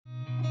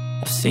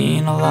I've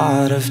seen a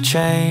lot of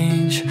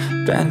change,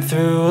 been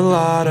through a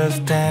lot of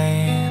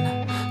pain.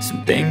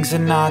 Some things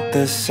are not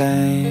the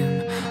same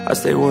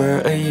as they were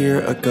a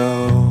year ago,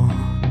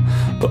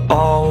 but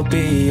all will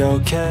be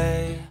okay.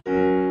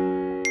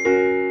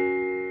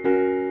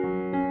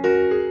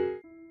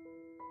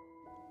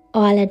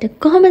 ඔයාලට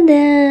කොහමද?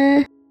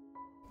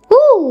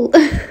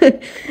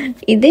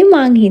 ඉතින්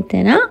මං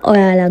හිතනවා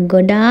ඔයාලා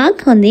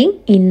ගොඩාක් හොඳින්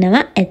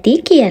ඉන්නවා ඇති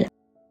කියලා.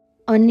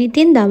 ඔන්න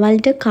ඉතින්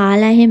දවල්ට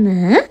කාලා හැම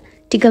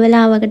ටික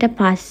වෙලාවකට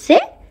පස්සේ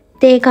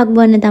තේ එකක්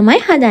බොන්න තමයි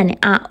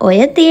හදන්නේ. ඔය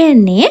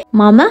තියෙන්නේ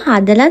මම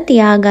හදලා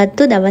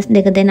තියාගත්තු දවස්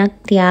දෙක දෙකක්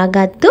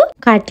තියාගත්තු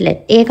කට්ලට්.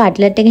 ඒ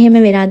කට්ලට් එක හැම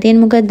වෙලා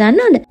තියෙන්නේ මොකද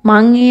දන්නවද?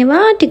 මං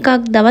ඒවා ටිකක්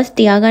දවස්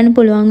තියාගන්න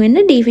පුළුවන් වෙන්න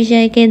ඩීප් ෆ්‍රීසර්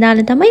එකේ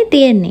දාලා තමයි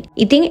තියෙන්නේ.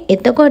 ඉතින්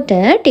එතකොට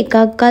ටිකක්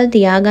කල්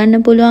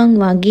තියාගන්න පුළුවන්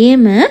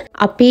වගේම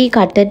අපි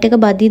කට්ලට් එක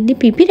බදිද්දි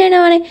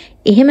පිපිරෙනවනේ.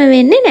 එහෙම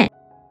වෙන්නේ නැහැ.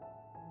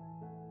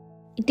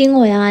 ඉතින්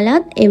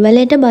ඔයාලත්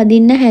එවලට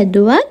බදින්න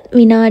හැදුවත්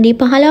විනාඩි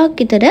 15ක්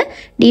විතර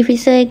ඩීප්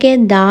ෆ්‍රීසර් එකේ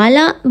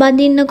දාලා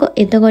බදින්නකො.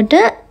 එතකොට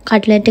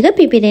කට්ලට් එක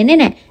පිපිරෙන්නේ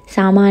නැහැ.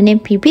 සාමාන්‍යයෙන්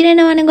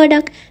පිපිරෙනවනේ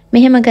ගොඩක්.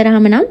 මෙහෙම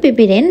කරාම නම්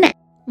පිපිරෙන්නේ නැහැ.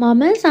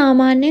 මම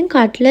සාමාන්‍යයෙන්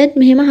කට්ලට්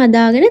මෙහෙම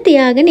හදාගෙන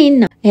තියාගෙන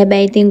ඉන්නවා.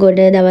 හැබැයි ඉතින් ගොඩ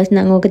දවස්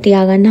නම් ඕක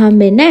තියාගන්න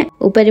හම්බෙන්නේ නැහැ.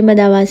 උපරිම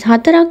දවස්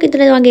 4ක්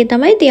විතර වගේ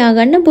තමයි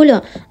තියාගන්න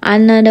පුළුවන්.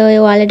 අන්න ඔය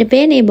ඔයාලට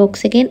පේන මේ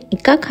බොක්ස් එකෙන්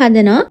එකක්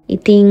හදනවා.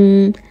 ඉතින්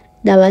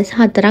දවස්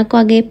 4ක්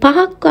වගේ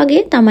 5ක්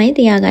වගේ තමයි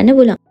තියාගන්න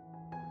පුළුවන්.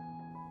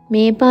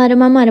 මේ පාර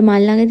මම අර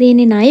මල් ළඟ තියෙන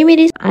නයි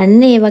මිරිස්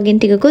අන්න ඒ වගේ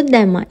ටිකකුත්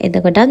දැම්මා.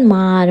 එතකොටත්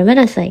මාරම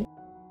රසයි.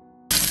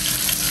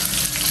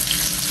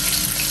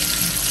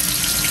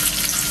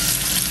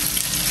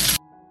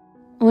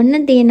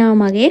 ඔන්න තියෙනවා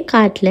මගේ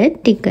කට්ලට්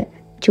ටික.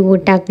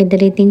 චූටක්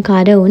විතර ඉතින්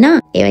කර වුණා.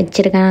 ඒ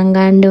වෙච්චර ගණන්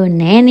ගන්න ඕනේ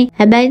නෑනේ.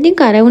 හැබැයි ඉතින්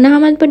කර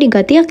වුණාමත් පොඩි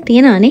ගතියක්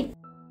තියෙනවානේ.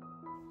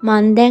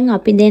 මන් දැන්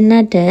අපි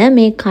දෙන්නට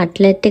මේ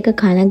කට්ලට් එක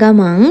කන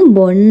ගමන්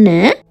බොන්න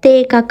තේ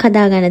එකක්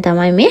හදාගන්න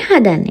තමයි මේ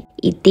හදන්නේ.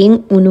 ඉතින්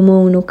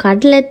උණු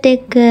කට්ලට්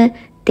එක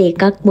තේ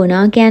එකක්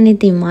බොනවා කියන්නේ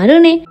ඉතින්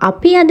මරුනේ.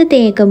 අපි අද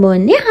තේ එක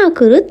බොන්නේ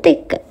හකුරුත්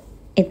එක්ක.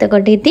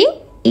 එතකොට ඉතින්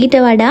ඊට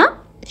වඩා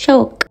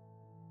ෂෝක්.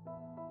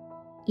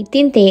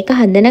 ඉතින් තේ එක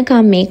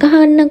හදනකම් මේක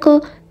අහන්නකෝ.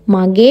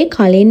 මගේ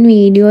කලින්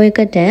වීඩියෝ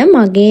එකට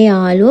මගේ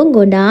යාළුවෝ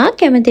ගොඩාක්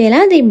කැමති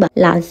වෙලා තිබ්බා.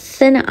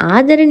 ලස්සන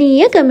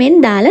ආදරණීය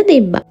කමෙන්ට් දාලා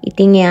තිබ්බා.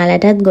 ඉතින්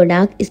එයාලටත්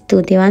ගොඩාක්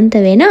ස්තුතිවන්ත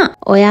වෙනවා.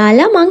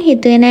 ඔයාලා මං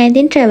හිතුවේ නෑ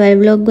ඉතින් travel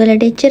vlog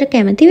වලට එච්චර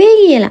කැමති වෙයි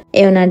කියලා.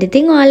 ඒ වුණාට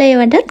ඉතින් ඔයාලා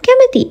ඒවටත්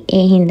කැමති.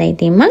 ඒ හින්දා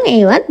ඉතින් මං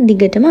ඒවත්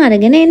දිගටම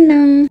අරගෙන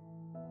එන්නම්.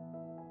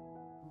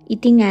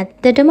 ඉතින්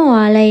ඇත්තටම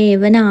ඔයාලා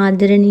ඒවන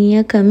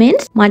ආදරණීය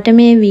කමෙන්ට්ස් මට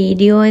මේ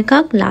වීඩියෝ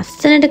එකක්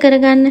ලස්සනට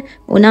කරගන්න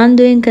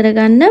උනන්දුවෙන්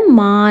කරගන්න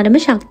මාරම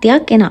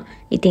ශක්තියක් එනවා.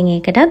 ඉතින්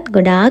ඒකටත්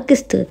ගොඩාක්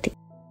ස්තුතියි.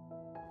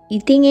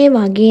 ඉතින් ඒ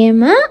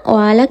වගේම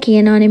ඔයාලා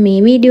කියනවානේ මේ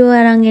වීඩියෝ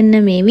අරන් එන්න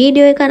මේ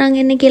වීඩියෝ එක අරන්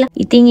එන්න කියලා.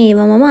 ඉතින්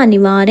ඒවා මම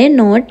අනිවාර්යෙන්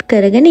නෝට්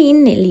කරගෙන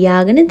ඉන්නේ.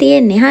 ලියාගෙන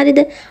තියෙන්නේ.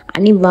 හරිද?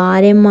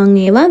 අනිවාර්යෙන් මම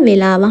ඒවා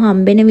වෙලාව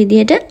හම්බෙන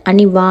විදිහට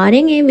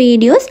අනිවාර්යෙන් මේ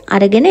වීඩියෝස්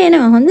අරගෙන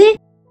එනවා. හොඳේ?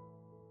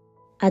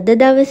 අද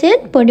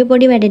දවසේත්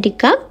පොඩි වැඩ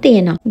ටිකක්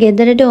තියෙනවා.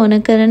 ගෙදරට ඕන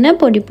කරන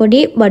පොඩි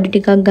බඩු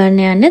ටිකක් ගන්න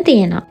යන්න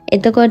තියෙනවා.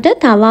 එතකොට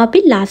තව අපි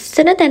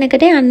ලස්සන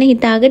තැනකට යන්න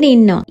හිතාගෙන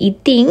ඉන්නවා.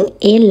 ඉතින්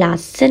ඒ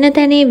ලස්සන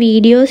තැනේ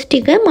වීඩියෝස්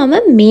ටික මම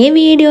මේ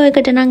වීඩියෝ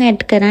එකට නම්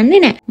ඇඩ්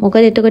කරන්නේ නැහැ.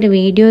 මොකද එතකොට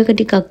වීඩියෝ එක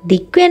ටිකක්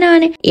දික්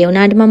වෙනවානේ. ඒ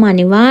වුණාට මම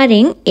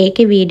අනිවාර්යෙන්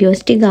ඒකේ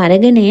වීඩියෝස් ටික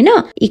අරගෙන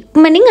එනවා.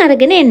 ඉක්මනින්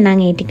අරගෙන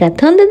එන්නම් ඒ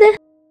ටිකත්. හොඳද?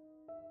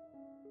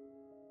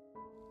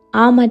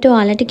 මට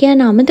ඔයාලට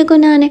කියන්න අමතක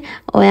වුණානේ.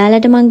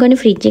 ඔයාලට මං ගොනේ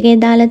ෆ්‍රිජ් එකේ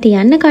දාලා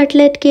තියන්න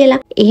කට්ලට් කියලා.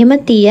 එහෙම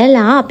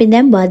තියලා අපි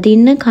දැන්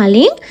බදින්න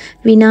කලින්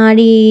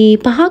විනාඩි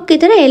 5ක්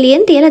විතර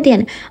එළියෙන් තියලා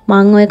තියන්න.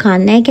 මං ඔය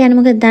කන්නේ කියන්නේ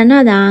මොකද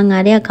දන්නවද?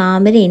 අරයා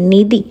කාමරේ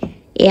ඉන්නේදි.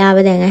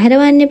 එයාව දැන්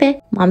ඇහැරවන්න එපා.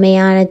 මම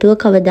එයා නැතුව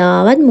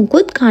කවදාවත්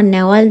මුකුත් කන්නේ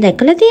නැහැ. ඔයාලා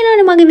දැකලා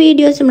තියෙනවනේ මගේ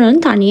වීඩියෝස් වල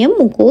තනියම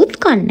මුකුත්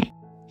කන්නේ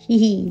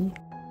නැහැ.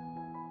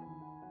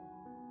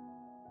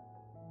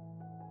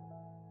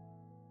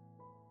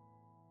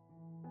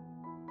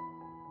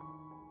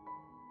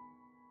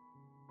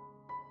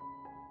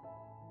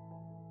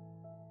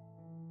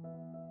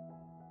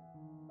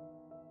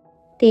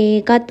 තේ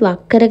එකත් වක්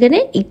කරගෙන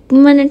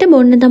ඉක්මනට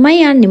බොන්න තමයි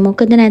යන්නේ.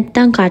 මොකද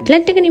නැත්තම්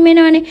කට්ලට් එක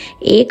නිමෙනවනේ.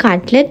 ඒ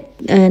කට්ලට්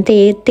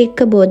තේත් එක්ක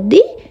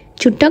බොද්දි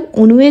චුට්ටක්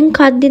උණුවෙන්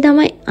කද්දි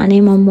තමයි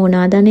අනේ මම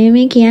මොනවාද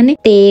මේ කියන්නේ.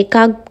 තේ එකක්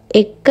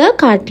එක්ක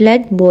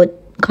කට්ලට්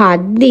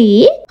කද්දි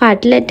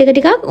කට්ලට් එක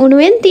ටිකක්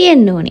උණුවෙන්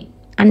තියෙන්න ඕනේ.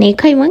 අනේ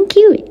ඒකයි මං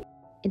කිව්වේ.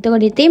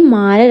 එතකොට ඉතින්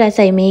මාර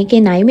රසයි.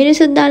 මේකේ නයි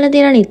මිරිසුත් දාලා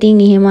තියෙනවා.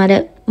 ඉතින් එහෙම අර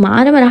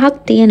මාරම රහක්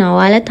තියෙනවා.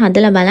 ඔයාලත්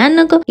හදලා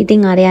බලන්නකෝ.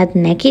 ඉතින් අරයත්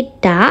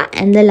නැකිට්ටා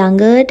ඇඳ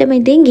ළඟටම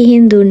ඉතින්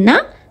ගිහින් දුන්නා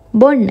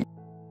බොන්න.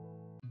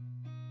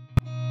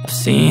 I've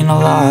seen a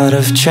lot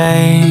of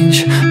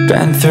change,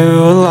 been through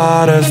a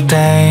lot of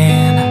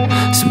pain.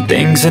 Some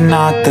things are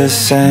not the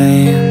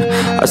same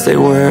as they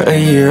were a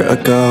year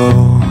ago,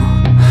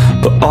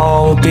 but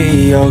all will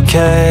be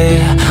okay.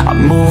 I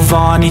move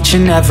on each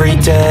and every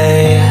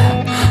day.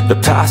 The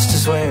past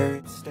is where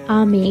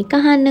මේක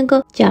අහන්නකෝ.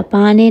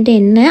 ජපානයට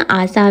එන්න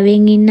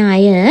ආසාවෙන් ඉන්න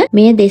අය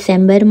මේ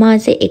දෙසැම්බර්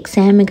මාසේ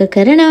exam එක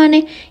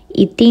කරනවානේ.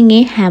 ඉතින්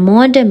ඒ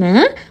හැමෝටම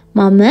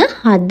මම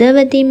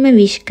හදවතින්ම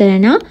විශ්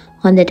කරනවා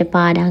හොඳට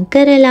පාඩම්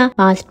කරලා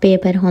පාස්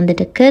පේපර්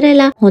හොඳට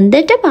කරලා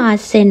හොඳට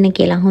පාස් වෙන්න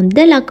කියලා හොඳ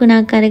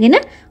ලකුණක් අරගෙන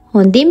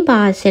හොඳින්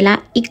පාස් වෙලා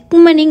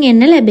ඉක්මනින්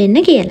එන්න ලැබෙන්න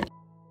කියලා.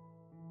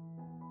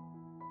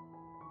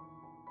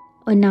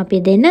 ඔන්න අපි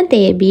දෙන්න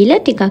තේ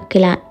බීලා ටිකක්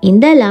වෙලා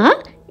ඉඳලා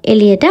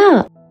එළියට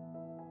ආවා.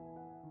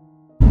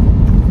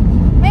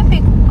 මේ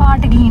පික්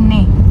පාට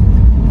ගිහින්නේ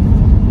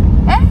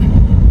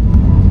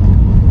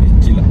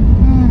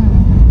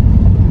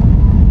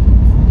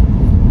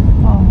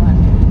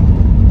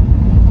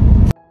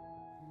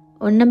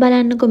ඔන්න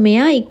බලන්නකො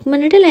මෙයා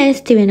ඉක්මනට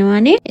ලෑස්ති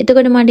වෙනවානේ.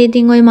 එතකොට මට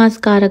ඉතින් ওই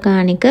මස්කාර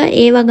කානික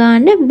ඒව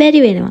ගන්න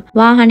බැරි වෙනවා.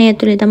 වාහනේ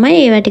ඇතුලේ තමයි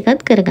ඒව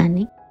ටිකත්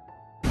කරගන්නේ.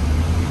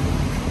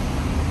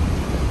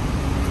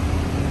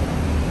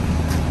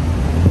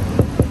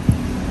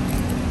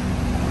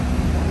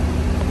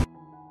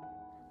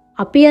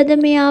 අපි අද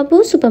මේ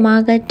ආපු සුපර්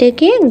මාකට්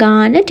එකේ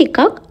ගාන ටිකක්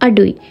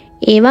අඩුයි.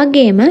 ඒ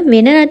වගේම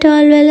වෙන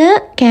රටවල් වල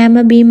කෑම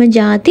බීම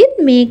ಜಾතිත්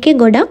මේකේ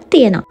ගොඩක්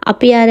තියෙනවා.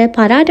 අපි අර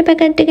පරාට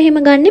පැකට් එක හිම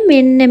ගන්න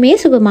මෙන්න මේ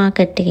සුපර්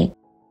මාකට් එකෙන්.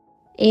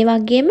 ඒ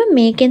වගේම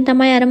මේකෙන්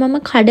තමයි අර මම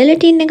කඩල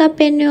ටින් එකක්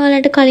පෙන්වුවේ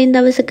ඔයාලට කලින්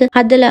දවසක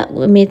හදලා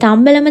මේ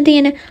තම්බලම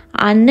තියෙන.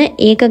 අන්න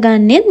ඒක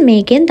ගන්නෙත්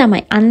මේකෙන්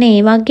තමයි. අන්න ඒ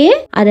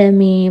වගේ අර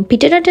මේ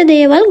පිටරට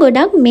දේවල්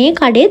ගොඩක් මේ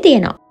කඩේ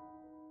තියෙනවා.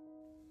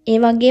 ඒ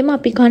වගේම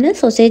අපි කන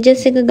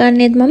සොසේජස් එක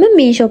ගන්නෙත් මම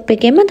මේ ෂොප්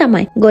එකේම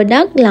තමයි.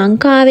 ගොඩක්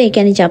ලංකාවේ,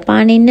 කියන්නේ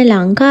ජපානයේ ඉන්න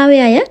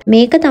ලංකාවේ අය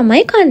මේක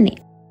තමයි කන්නේ.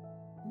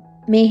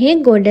 මෙහි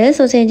ගොඩ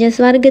සොසේජස්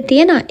වර්ග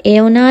තියෙනවා. ඒ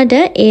වුණාට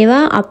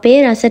ඒවා අපේ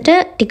රසට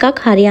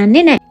ටිකක්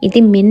හරියන්නේ නැහැ.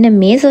 ඉතින් මෙන්න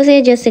මේ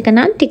සොසේජස් එක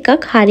නම්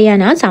ටිකක්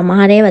හරියනවා.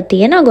 සමහර ඒවා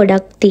තියෙනවා,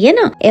 ගොඩක්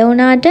තියෙනවා. ඒ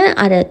වුණාට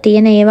අර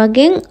තියෙන ඒ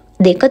වගේන්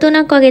දෙක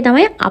තුනක් වගේ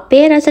තමයි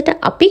අපේ රසට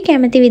අපි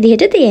කැමති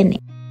විදිහට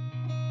තියෙන්නේ.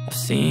 I've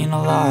seen a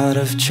lot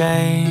of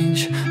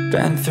change,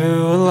 been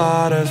through a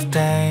lot of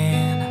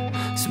pain.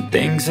 Some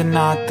things are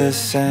not the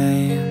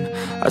same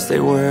as they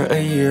were a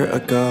year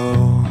ago,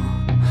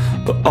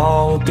 but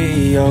all will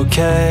be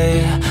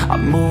okay. I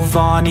move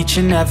on each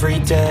and every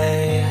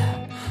day.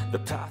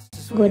 The past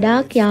is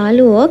ගොඩාක්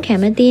යාළුවෝ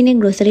කැමතිනේ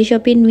grocery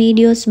shopping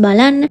videos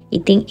බලන්න.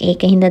 ඉතින්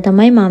ඒක හින්දා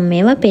තමයි මම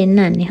මේවා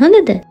පෙන්නන්නේ.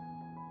 හොඳද?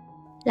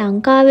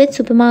 ලංකාවෙත්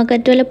සුපර්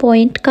මාකට් වල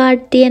point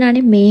card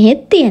තියෙනනේ,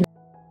 මේහෙත් තියෙනවා.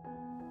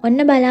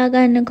 ඔන්න බලා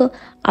ගන්නකො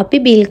අපි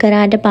බිල්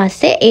කරාට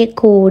පස්සේ ඒ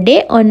කෝඩේ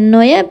ඔන්න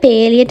ඔය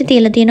පේලියට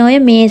තියලා තියෙන ඔය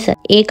මේස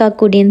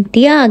ඒකක් උඩින්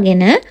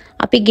තියාගෙන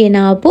අපි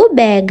ගෙනාවු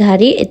බෑග්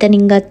හරි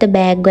එතනින් ගත්ත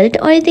බෑග්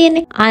වලට ඔය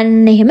තියෙන්නේ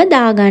අන්න එහෙම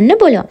දාගන්න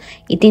පුළුවන්.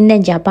 ඉතින්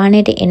දැන්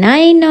ජපානයට එන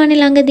අය ඉන්නවනේ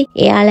ළඟදී.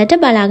 එයාලට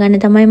බලා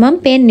ගන්න තමයි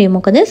මම පෙන්නුවේ.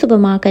 මොකද සුපර්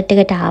මාකට්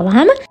එකට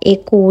ආවහම ඒ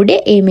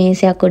කෝඩේ ඒ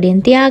මේසයක්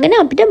උඩින් තියාගෙන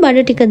අපිට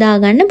බඩු ටික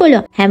දාගන්න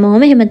පුළුවන්.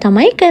 හැමෝම එහෙම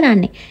තමයි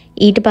කරන්නේ.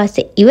 ඊට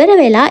පස්සේ ඉවර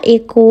වෙලා ඒ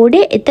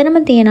කෝඩේ එතනම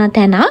තියෙන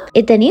තැනක්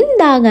එතනින්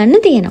දාගන්න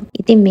තියෙනවා.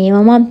 ඉතින්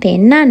මේවා මම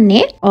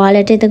පෙන්නන්නේ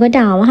ඔයාලට එතකොට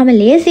ආවහම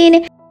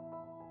ලේසියිනේ.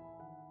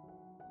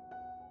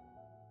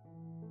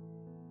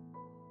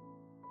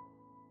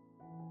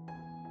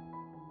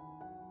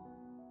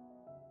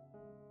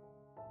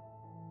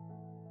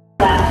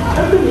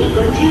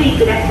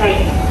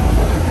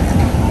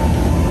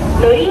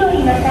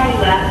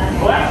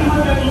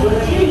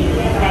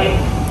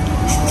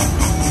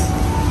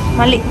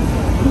 මල්ලි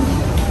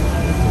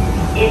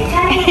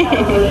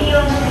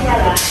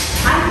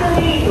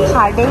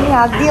කඩේ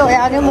යද්දි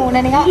ඔයාගේ මූණ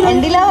නිකන්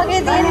ඇඬිලා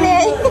වගේ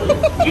තියන්නේ.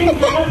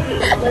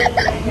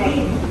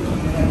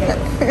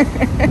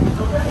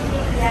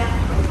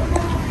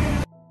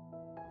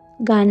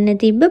 ගන්න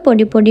තිබ්බ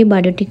පොඩි පොඩි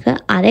බඩු ටික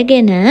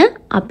අරගෙන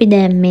අපි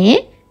දැන් මේ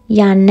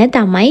යන්න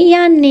තමයි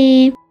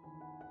යන්නේ.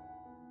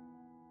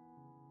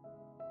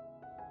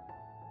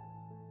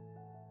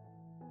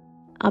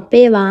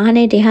 අපේ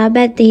වාහනේට එහා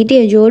පැත්තේ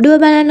හිටිය ජෝඩුව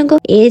බලන්නකෝ.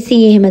 AC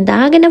එහෙම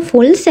දාගෙන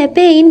ෆුල්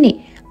සැපේ ඉන්නේ.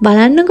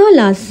 බලන්නකෝ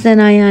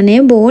ලස්සනයි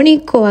අනේ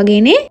බෝනික්කෝ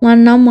වගේනේ. මන්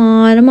නම්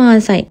මාරම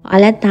ආසයි.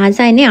 අලත්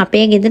ආසයිනේ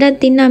අපේ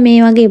ගෙදරත් ඉන්නා මේ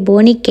වගේ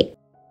බෝනික්කේ.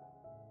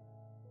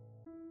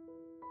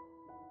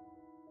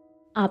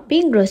 අපි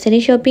grocery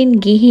shopping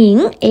ගිහින්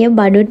ඒ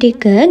බඩු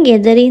ටික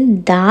ගෙදරින්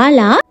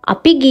දාලා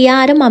අපි ගියා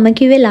අර මම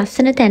කිව්වේ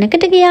ලස්සන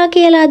තැනකට ගියා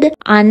කියලාද?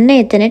 අන්න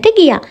එතනට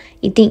ගියා.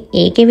 ඉතින්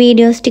ඒකේ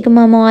වීඩියෝස් ටික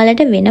මම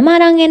ඔයාලට වෙනම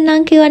අරන්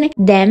එන්නම් කියවනේ.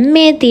 දැන්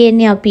මේ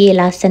තියෙන්නේ අපි ඒ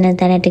ලස්සන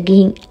තැනට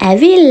ගිහින්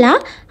ඇවිල්ලා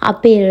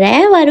අපේ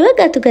රෑවරුව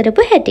ගතු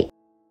කරපු හැටි.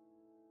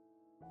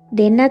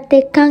 දෙන්නත්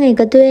එක්කන්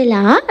එකතු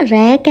වෙලා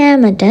රෑ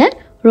කෑමට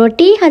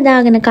රොටි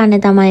හදාගෙන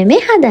කන්න තමයි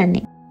මේ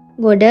හදන්නේ.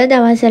 ගොඩ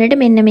දවස්වලට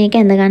මෙන්න මේක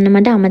ඇඳ ගන්න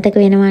මට අමතක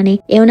වෙනවානේ.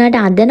 ඒ වුණාට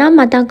අද නම්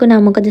මතක්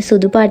වුණා. මොකද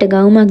සුදු පාට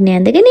ගවුමක් නේ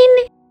ඇඳගෙන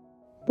ඉන්නේ.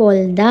 පොල්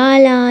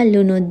දාලා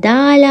ලුණු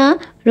දාලා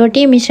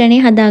රොටි මිශ්‍රණය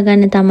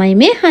හදාගන්න තමයි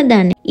මේ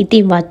හදන්නේ.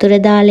 ඉතින් වතුර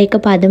දාලා එක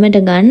පදමට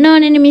ගන්න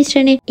ඕනේ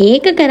මිශ්‍රණය.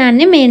 ඒක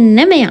කරන්නේ මෙන්න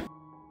මෙයා.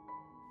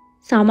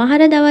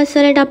 සමහර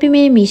දවස්වලට අපි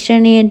මේ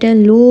මිශ්‍රණයට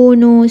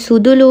ලුණු,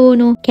 සුදු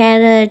ලුණු,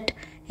 කැරට්,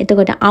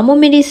 එතකොට අමු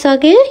මිරිස්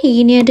වගේ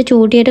හීනියට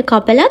චූටියට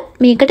කපලත්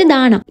මේකට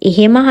දානවා.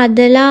 එහෙම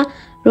හදලා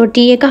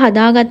රොටි එක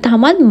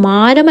හදාගත්තාමත්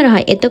මාරම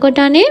රහයි. එතකොට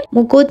අනේ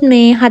මුකුත්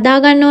මේ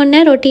හදාගන්න ඕනේ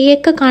නැහැ රොටි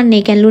එක කන්න.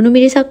 ඒ කියන්නේ ලුණු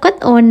මිරිසක්වත්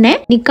ඕනේ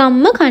නැහැ.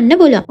 නිකම්ම කන්න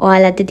පුළුවන්.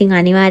 ඔයාලත් ඉතින්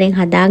අනිවාර්යෙන්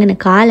හදාගෙන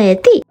කාලා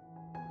ඇති.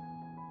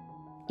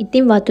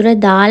 ඉතින් වතුර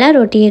දාලා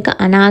රොටි එක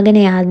අනාගෙන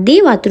යද්දී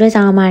වතුර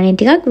සාමාන්‍යයෙන්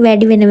ටිකක්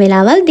වැඩි වෙන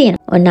වෙලාවල්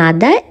තියෙනවා. ඔන්න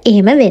අද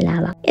එහෙම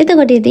වෙලාවක්.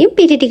 එතකොට ඉතින්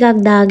පිටි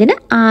ටිකක් දාගෙන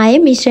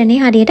ආයේ මිශ්‍රණය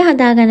හරියට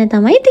හදාගන්න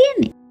තමයි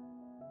තියෙන්නේ.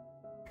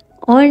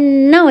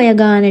 ඔන්න ඔය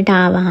ගානට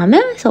ආවහම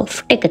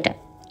සොෆ්ට් එකට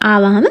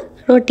ආවහම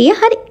රොටිය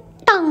හරි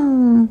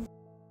ටං.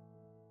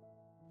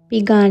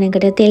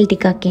 පිගානකට තෙල්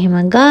ටිකක් එහෙම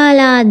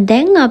ගාලා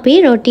දැන් අපි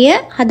රොටිය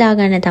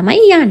හදාගන්න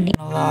තමයි යන්නේ.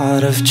 A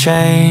lot of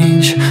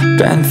change,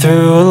 been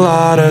through a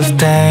lot of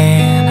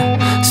pain.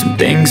 Some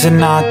things are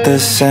not the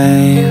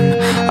same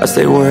as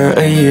they were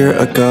a year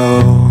ago,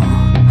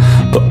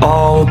 but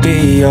all will be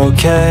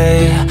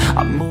okay.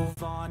 I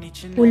move on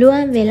each and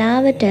පුළුවන්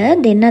වෙලාවට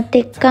දෙන්නත්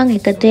එක්කන්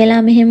එකතු වෙලා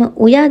මෙහෙම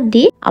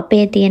උයද්දී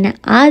අපේ තියෙන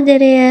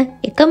ආදරය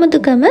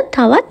එකමුතුකම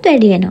තවත්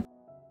වැඩි වෙනවා.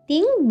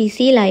 ඉතින්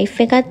බිසි ලයිෆ්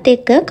එකත්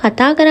එක්ක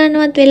කතා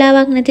කරන්නවත්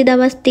වෙලාවක් නැති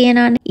දවස්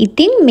තියෙනවානේ.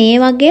 ඉතින් මේ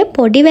වගේ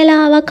පොඩි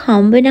වෙලාවක්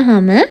හම්බ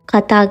වෙනහම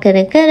කතා කර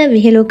කර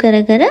විහිළු කර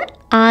කර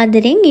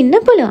ආදරෙන් ඉන්න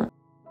පුළුවන්.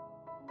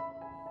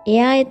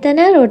 එයා එතන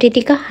රොටි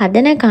ටික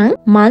හදනකම්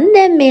මන්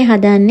දැන් මේ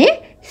හදන්නේ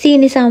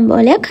සීනි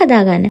සම්බෝලයක්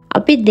හදාගන්න.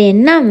 අපි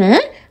දෙන්නම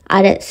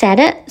අර සැර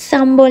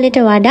සම්බෝලයට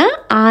වඩා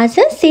ආස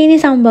සීනි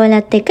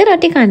සම්බෝලත් එක්ක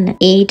රොටි කන්න.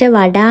 ඊට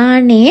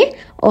වඩානේ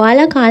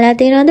ඔයාලා කාලා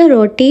තියෙනවද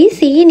රොටි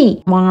සීනි?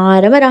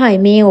 මාරම රහයි.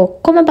 මේ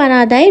ඔක්කොම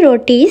පරාදයි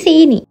රොටි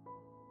සීනි.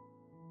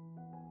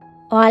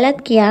 ඔයාලත්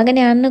කියාගෙන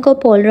යන්නකෝ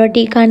පොල්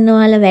රොටි කන්න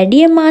ඔයාලා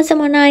වැඩියෙන් මාස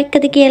මොනා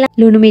එක්කද කියලා.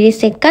 ලුණු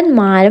මිරිස් එක්කත්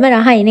මාරම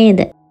රහයි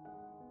නේද?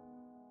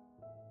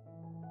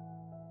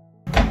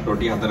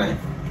 රොටි හතරයි.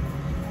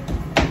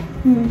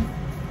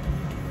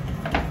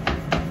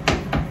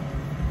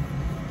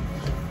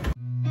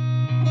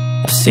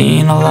 I've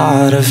seen a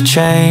lot of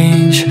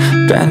change,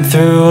 been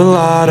through a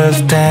lot of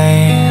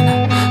pain.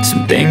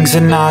 Some things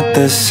are not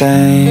the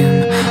same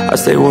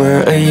as they were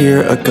a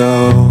year ago,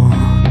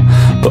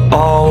 but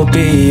all will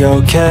be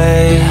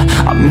okay.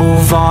 I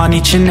move on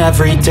each and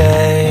every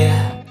day.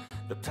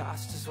 The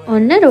past is where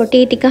ඔන්න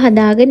රොටි ටික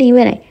හදාගෙන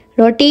ඉවරයි.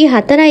 රොටි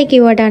 4යි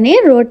කිව්වටනේ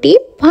රොටි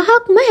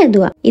 5ක්ම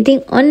හැදුවා. ඉතින්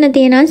ඔන්න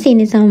තියෙනවා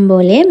සීනි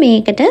සම්බෝලේ.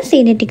 මේකට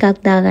සීනි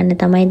ටිකක් දාගන්න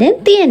තමයි දැන්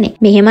තියෙන්නේ.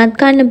 මෙහෙමත්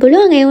කන්න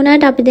පුළුවන්. ඒ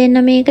වුණාට අපි දෙන්න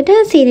මේකට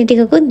සීනි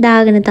ටිකකුත්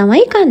දාගෙන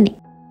තමයි කන්නේ.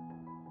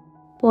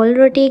 පොල්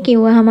රොටි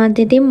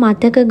කිව්වහමත් ඉතින්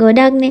මතක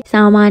ගොඩක්නේ.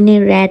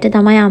 සාමාන්‍යයෙන් රෑට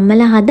තමයි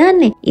අම්මලා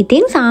හදන්නේ.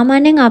 ඉතින්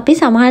සාමාන්‍යයෙන් අපි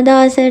සමහර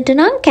දවසට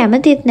නම්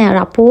කැමතිත් නෑ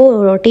රපෝ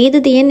රොටිද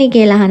තියෙන්නේ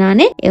කියලා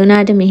අහනානේ. ඒ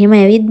වුණාට මෙහෙම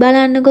ඇවිත්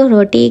බලන්නකෝ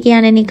රොටි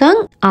කියන්නේ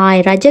නිකන්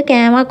ආයි රජ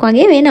කෑමක්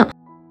වගේ වෙනවා.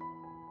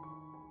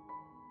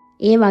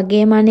 ඒ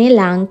වගේමනේ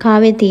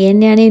ලංකාවේ තියෙන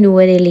යන්නේ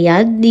නුවරඑළිය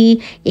යද්දී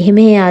එහෙම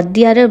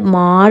යද්දී අර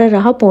මාර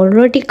රහ පොල්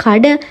රොටි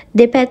කඩ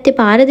දෙපැත්තේ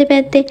පාර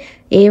දෙපැත්තේ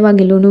ඒ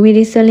වගේ ලුණු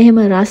මිරිස් වල එහෙම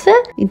රස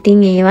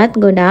ඉතින් ඒවත්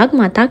ගොඩාක්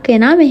මතක්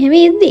වෙනා මෙහෙම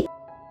ඉද්දී.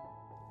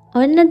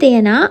 ඔන්න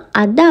තියෙනවා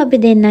අද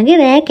අපි දෙන්නගේ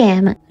රෑ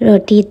කෑම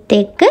රොටිත්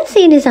එක්ක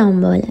සීනි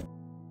සම්බෝල.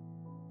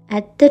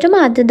 ඇත්තටම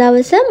අද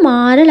දවස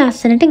මාර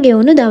ලස්සනට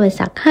ගෙවුණු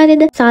දවසක්.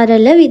 හරිද?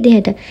 සරල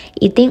විදිහට.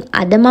 ඉතින්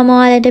අද මම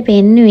ඔයාලට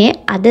පෙන්නුවේ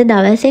අද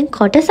දවසෙන්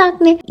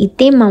කොටසක්නේ.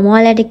 ඉතින් මම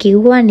ඔයාලට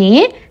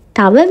කිව්වනේ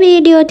තව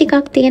වීඩියෝ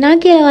ටිකක් තියෙනවා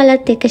කියලා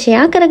ඔයාලත් එක්ක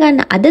ෂෙයා කරගන්න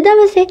අද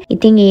දවසේ.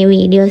 ඉතින් ඒ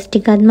වීඩියෝස්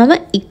ටිකත් මම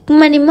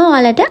ඉක්මනින්ම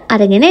ඔයාලට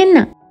අරගෙන එන්නම්.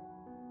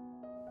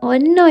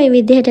 ඔන්න ඔය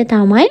විදිහට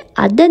තමයි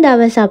අද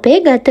දවස අපේ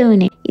ගත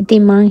වුනේ.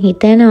 ඉතින් මං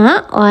හිතනවා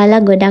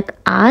ඔයාලා ගොඩක්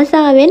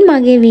ආසාවෙන්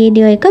මගේ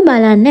වීඩියෝ එක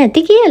බලන්න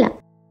ඇති කියලා.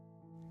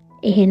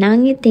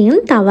 එහෙනම් ඉතින්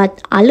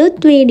තවත් අලුත්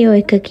වීඩියෝ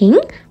එකකින්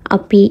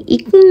අපි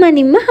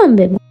ඉක්මනින්ම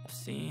හම්බෙමු.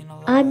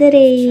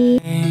 ආදරේ.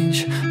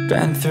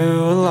 been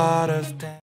through a lot of pain.